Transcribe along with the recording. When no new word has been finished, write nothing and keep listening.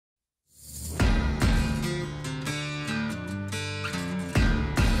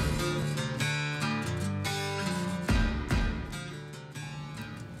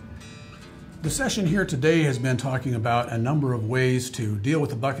session here today has been talking about a number of ways to deal with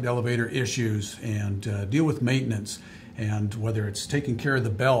the bucket elevator issues and deal with maintenance, and whether it's taking care of the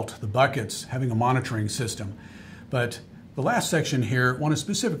belt, the buckets, having a monitoring system. But the last section here, I want to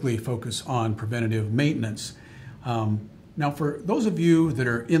specifically focus on preventative maintenance. Now, for those of you that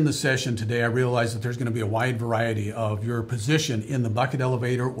are in the session today, I realize that there's going to be a wide variety of your position in the bucket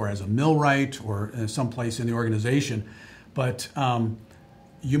elevator or as a millwright or someplace in the organization. But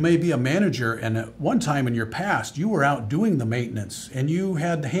you may be a manager, and at one time in your past, you were out doing the maintenance and you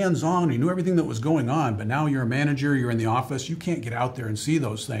had the hands-on, you knew everything that was going on, but now you're a manager, you're in the office, you can't get out there and see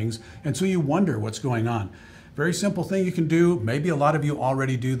those things, and so you wonder what's going on. Very simple thing you can do. Maybe a lot of you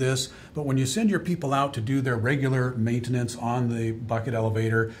already do this, but when you send your people out to do their regular maintenance on the bucket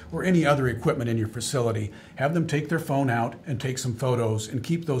elevator or any other equipment in your facility, have them take their phone out and take some photos and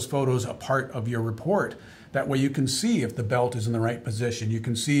keep those photos a part of your report. That way you can see if the belt is in the right position. You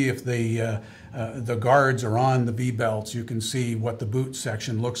can see if the guards are on the V-belts. You can see what the boot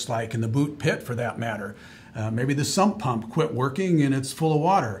section looks like, and the boot pit for that matter. Maybe the sump pump quit working and it's full of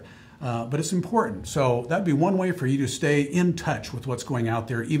water. But it's important. So that'd be one way for you to stay in touch with what's going out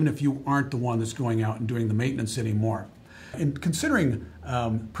there, even if you aren't the one that's going out and doing the maintenance anymore. In considering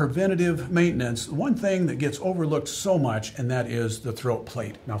preventative maintenance, one thing that gets overlooked so much, and that is the throat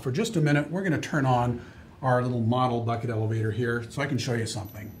plate. Now, for just a minute, we're going to turn on our little model bucket elevator here so I can show you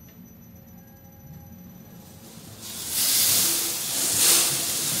something.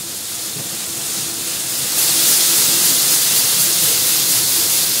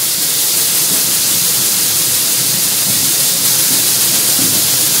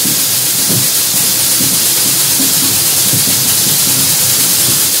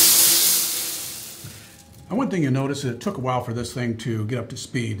 One thing you notice is it took a while for this thing to get up to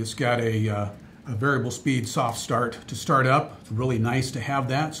speed. It's got a variable speed soft start to start up. It's really nice to have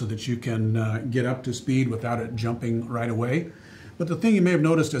that so that you can get up to speed without it jumping right away. But the thing you may have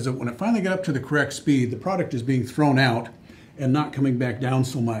noticed is that when it finally got up to the correct speed, the product is being thrown out and not coming back down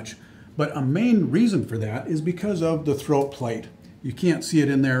so much. But a main reason for that is because of the throat plate. You can't see it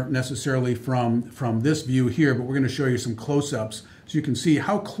in there necessarily from this view here, but we're going to show you some close-ups so you can see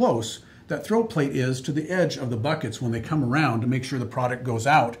how close that throat plate is to the edge of the buckets when they come around to make sure the product goes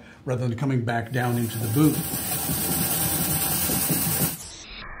out rather than coming back down into the boot.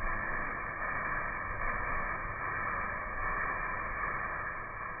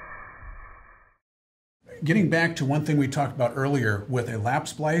 Getting back to one thing we talked about earlier with a lap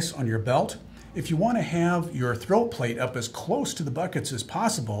splice on your belt, if you want to have your throat plate up as close to the buckets as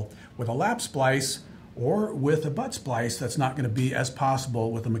possible with a lap splice, or with a butt splice, that's not going to be as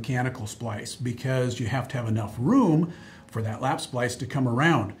possible with a mechanical splice because you have to have enough room for that lap splice to come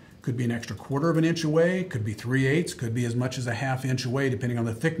around. Could be an extra 1/4 of an inch away, could be 3/8, could be as much as a 1/2 inch away depending on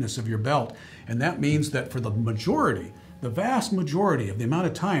the thickness of your belt. And that means that for the majority, the vast majority of the amount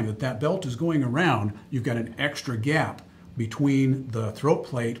of time that that belt is going around, you've got an extra gap between the throat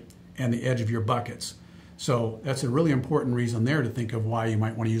plate and the edge of your buckets. So that's a really important reason there to think of why you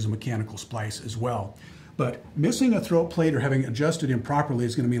might want to use a mechanical splice as well. But missing a throat plate or having adjusted improperly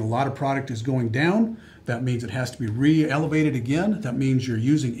is going to mean a lot of product is going down. That means it has to be re-elevated again. That means you're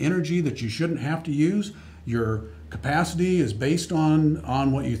using energy that you shouldn't have to use. Your capacity is based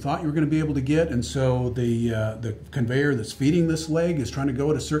on what you thought you were going to be able to get, and so the conveyor that's feeding this leg is trying to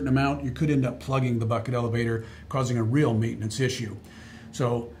go at a certain amount. You could end up plugging the bucket elevator, causing a real maintenance issue.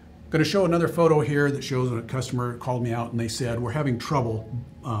 So I'm going to show another photo here that shows when a customer called me out and they said, we're having trouble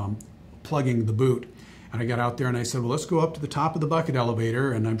plugging the boot. And I got out there and I said, well, let's go up to the top of the bucket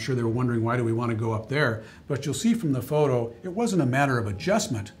elevator. And I'm sure they were wondering, why do we want to go up there? But you'll see from the photo, it wasn't a matter of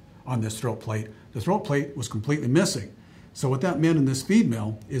adjustment on this throat plate. The throat plate was completely missing. So what that meant in this feed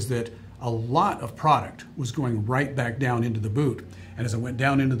mill is that a lot of product was going right back down into the boot. And as it went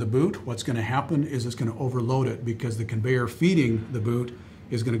down into the boot, what's going to happen is it's going to overload it because the conveyor feeding the boot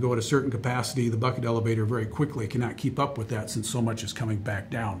is going to go at a certain capacity. The bucket elevator very quickly cannot keep up with that since so much is coming back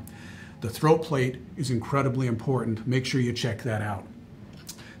down. The throat plate is incredibly important. Make sure you check that out.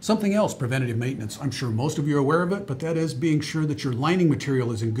 Something else, preventative maintenance. I'm sure most of you are aware of it, but that is being sure that your lining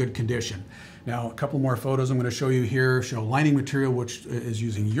material is in good condition. Now, a couple more photos I'm going to show you here show lining material which is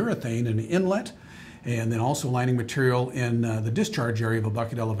using urethane in the inlet, and then also lining material in the discharge area of a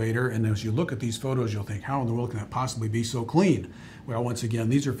bucket elevator. And as you look at these photos, you'll think, how in the world can that possibly be so clean? Well, once again,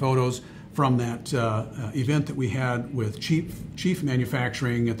 these are photos from that event that we had with Chief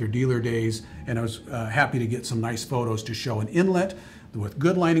Manufacturing at their dealer days, and I was happy to get some nice photos to show an inlet with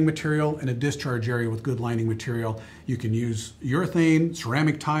good lining material and a discharge area with good lining material. You can use urethane,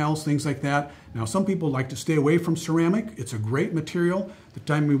 ceramic tiles, things like that. Now, some people like to stay away from ceramic. It's a great material. The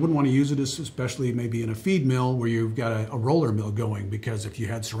time we wouldn't want to use it is especially maybe in a feed mill where you've got a roller mill going, because if you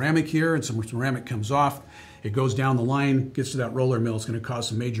had ceramic here and some ceramic comes off, it goes down the line, gets to that roller mill, it's going to cause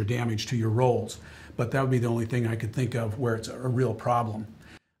some major damage to your rolls. But that would be the only thing I could think of where it's a real problem.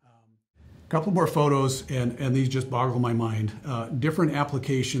 A couple more photos, and these just boggle my mind. Different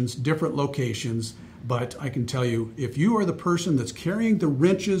applications, different locations, but I can tell you, if you are the person that's carrying the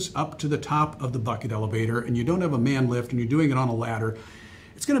wrenches up to the top of the bucket elevator and you don't have a man lift and you're doing it on a ladder,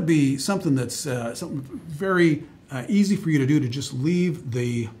 it's going to be something that's something very easy for you to do, to just leave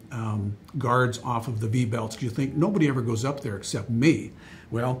the guards off of the V-belts. You think nobody ever goes up there except me.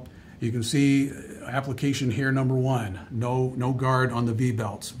 Well, you can see application here, number one, no guard on the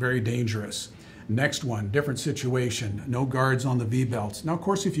V-belts, very dangerous. Next one, different situation, no guards on the V-belts. Now, of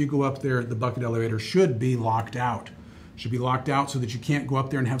course, if you go up there, the bucket elevator should be locked out. Should be locked out so that you can't go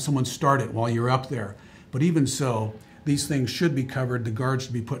up there and have someone start it while you're up there. But even so, these things should be covered. The guards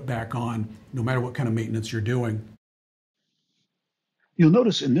should be put back on, no matter what kind of maintenance you're doing. You'll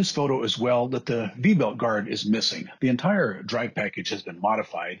notice in this photo as well that the V-belt guard is missing. The entire drive package has been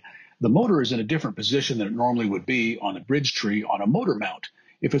modified. The motor is in a different position than it normally would be on a bridge tree on a motor mount.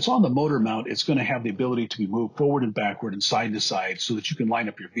 If it's on the motor mount, it's going to have the ability to be moved forward and backward and side to side so that you can line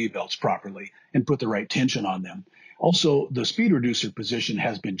up your V-belts properly and put the right tension on them. Also, the speed reducer position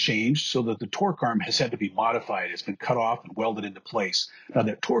has been changed so that the torque arm has had to be modified. It's been cut off and welded into place. Now,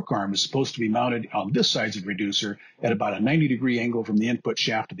 that torque arm is supposed to be mounted on this side of the reducer at about a 90-degree angle from the input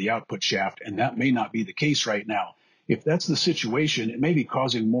shaft to the output shaft, and that may not be the case right now. If that's the situation, it may be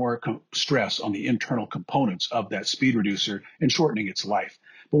causing more stress on the internal components of that speed reducer and shortening its life.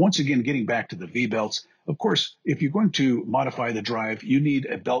 But once again, getting back to the V-belts, of course, if you're going to modify the drive, you need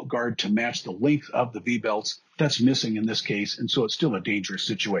a belt guard to match the length of the V-belts. That's missing in this case, and so it's still a dangerous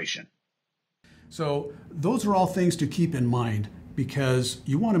situation. So those are all things to keep in mind, because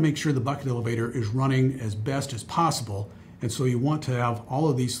you want to make sure the bucket elevator is running as best as possible, and so you want to have all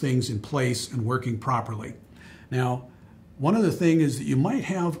of these things in place and working properly. Now, one other thing is that you might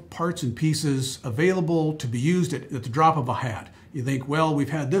have parts and pieces available to be used at the drop of a hat. You think, well, we've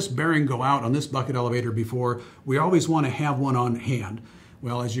had this bearing go out on this bucket elevator before. We always want to have one on hand.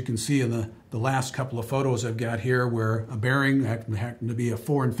 Well, as you can see in the last couple of photos I've got here, where a bearing happened to be a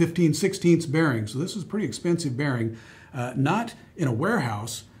 4 15/16 bearing. So this is a pretty expensive bearing, not in a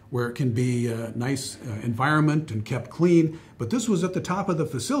warehouse where it can be a nice environment and kept clean, but this was at the top of the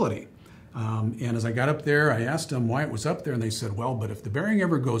facility. And as I got up there, I asked them why it was up there, and they said, well, but if the bearing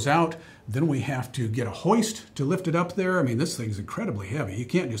ever goes out, then we have to get a hoist to lift it up there. I mean, this thing's incredibly heavy. You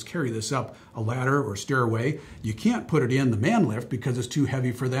can't just carry this up a ladder or stairway. You can't put it in the man lift because it's too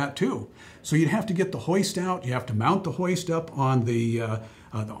heavy for that too. So you'd have to get the hoist out. You have to mount the hoist up on the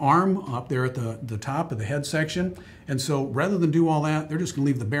arm up there at the top of the head section. And so rather than do all that, they're just going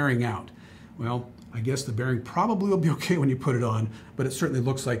to leave the bearing out. Well, I guess the bearing probably will be okay when you put it on, but it certainly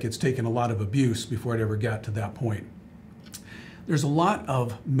looks like it's taken a lot of abuse before it ever got to that point. There's a lot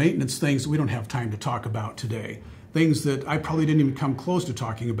of maintenance things that we don't have time to talk about today. Things that I probably didn't even come close to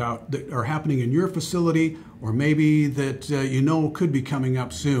talking about that are happening in your facility, or maybe that you know could be coming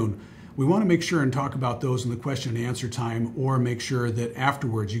up soon. We want to make sure and talk about those in the question and answer time, or make sure that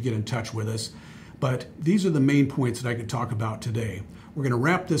afterwards you get in touch with us. But these are the main points that I could talk about today. We're going to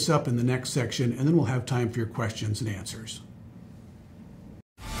wrap this up in the next section, and then we'll have time for your questions and answers.